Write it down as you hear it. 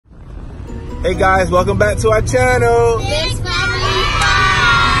Hey guys, welcome back to our channel. MixFamily.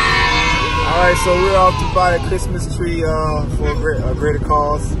 Alright, so we're off to buy a Christmas tree for a greater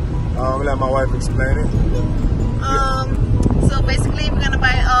cause. I'll let my wife explain it. So basically we're gonna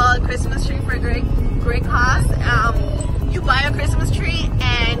buy a Christmas tree for a great cause. You buy a Christmas tree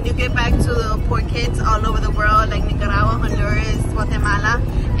and you give back to the poor kids all over the world, like Nicaragua, Honduras, Guatemala,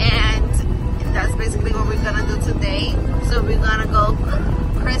 and that's basically what we're gonna do today. So we're gonna go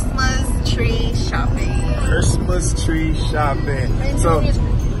Christmas tree shopping. Christmas tree shopping. So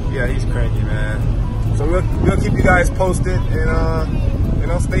yeah, he's cranky, man. So we'll keep you guys posted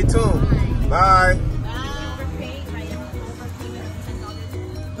and stay tuned. Bye.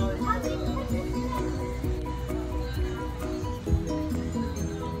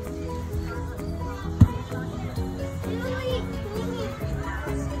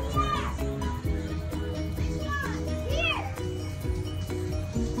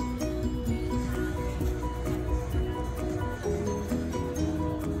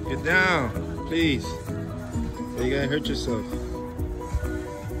 Get down, please. You gotta hurt yourself.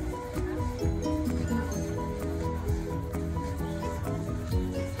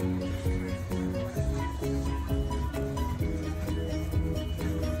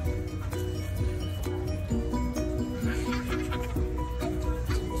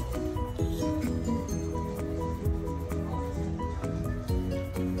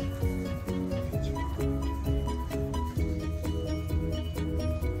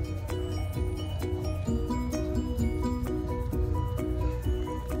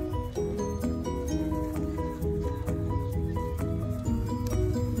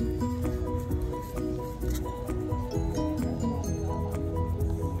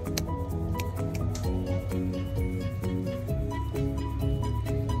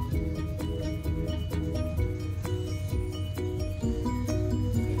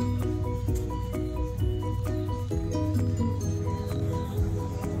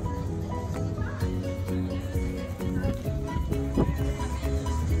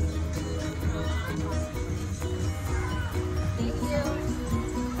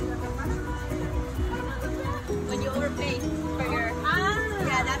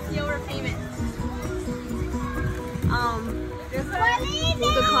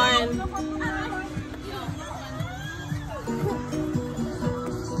 The car in.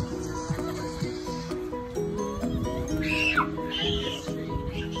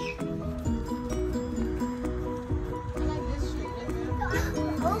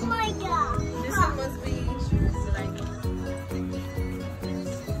 Oh my god. This one must be like.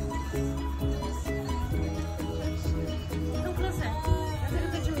 Come closer.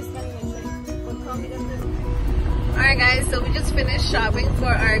 Alright guys, so we just finished shopping for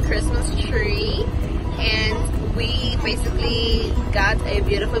our Christmas tree and we basically got a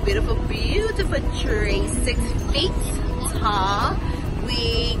beautiful tree, 6 feet tall.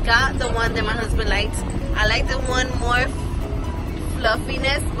 We got the one that my husband liked. I like the one more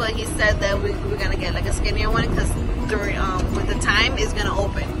fluffiness, but he said that we're gonna get like a skinnier one because with the time it's gonna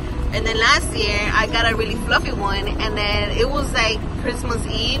open. And then last year I got a really fluffy one and then it was like Christmas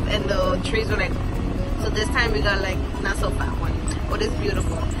Eve and the trees were like, so this time we got like not so fat one, but it's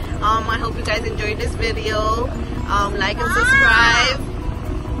beautiful. I hope you guys enjoyed this video. Like and subscribe.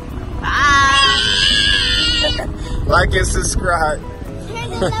 Bye. Like and subscribe.